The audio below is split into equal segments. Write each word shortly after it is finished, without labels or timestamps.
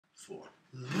4.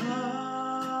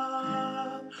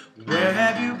 Love, where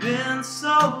have you been so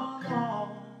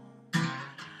long?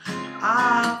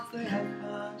 I'll say I'll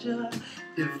find you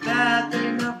if that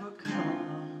day never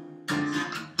comes.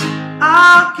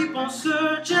 I'll keep on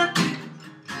searching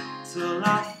till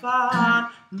I find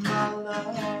my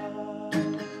love.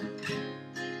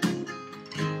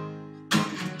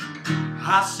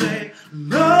 I say,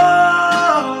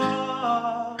 love,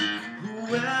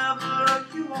 whoever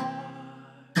you are,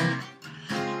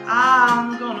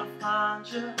 I'm gonna find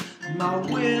you, my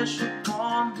wish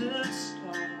upon this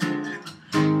star.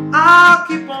 I'll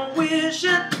keep on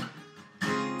wishing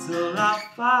till I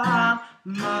find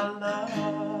my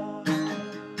love.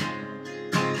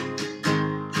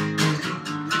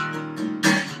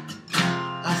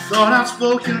 I thought I'd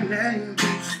spoken your name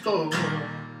before.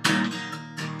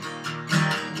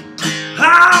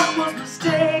 I was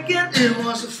mistaken. It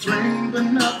was a flame, but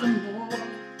nothing more.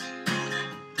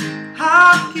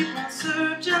 I'll keep on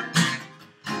searching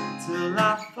till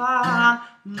I find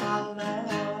my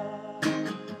love.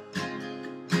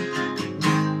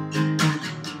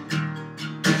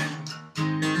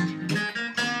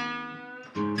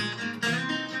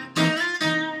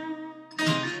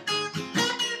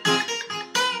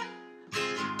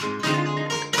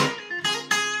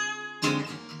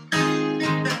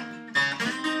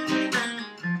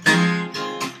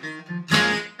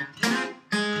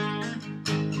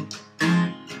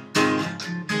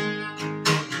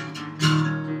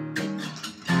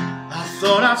 I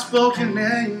thought I'd spoken your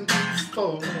name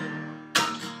before.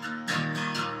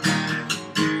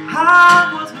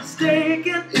 I was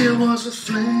mistaken. It was a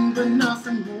flame, but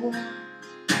nothing more.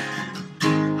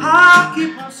 I'll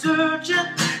keep on searching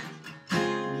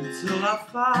until I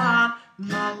find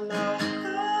my love.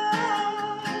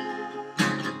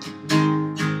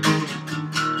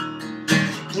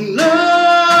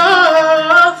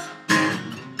 Love,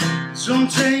 don't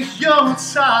take your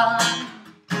time.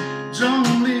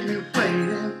 Don't leave me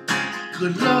waiting.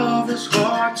 Good love is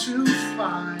hard to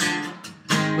find,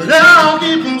 but I'll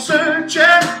keep on searching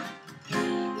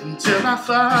until I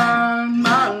find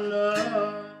my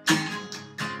love.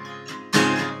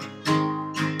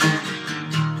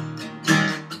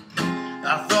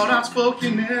 I thought I'd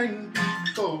spoken your name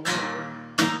before.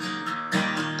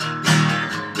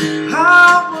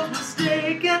 I was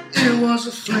mistaken. It was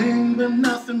a flame, but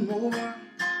nothing more.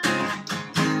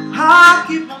 I'll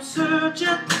keep on searching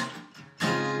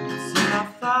until I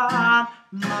find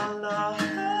my love.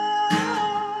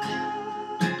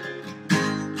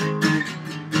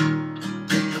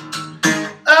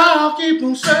 I'll keep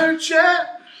on searching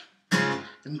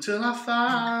until I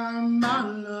find my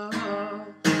love.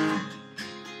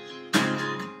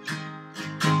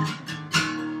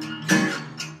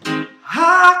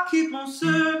 I'll keep on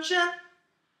searching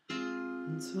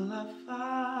until I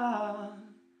find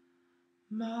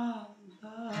my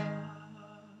love.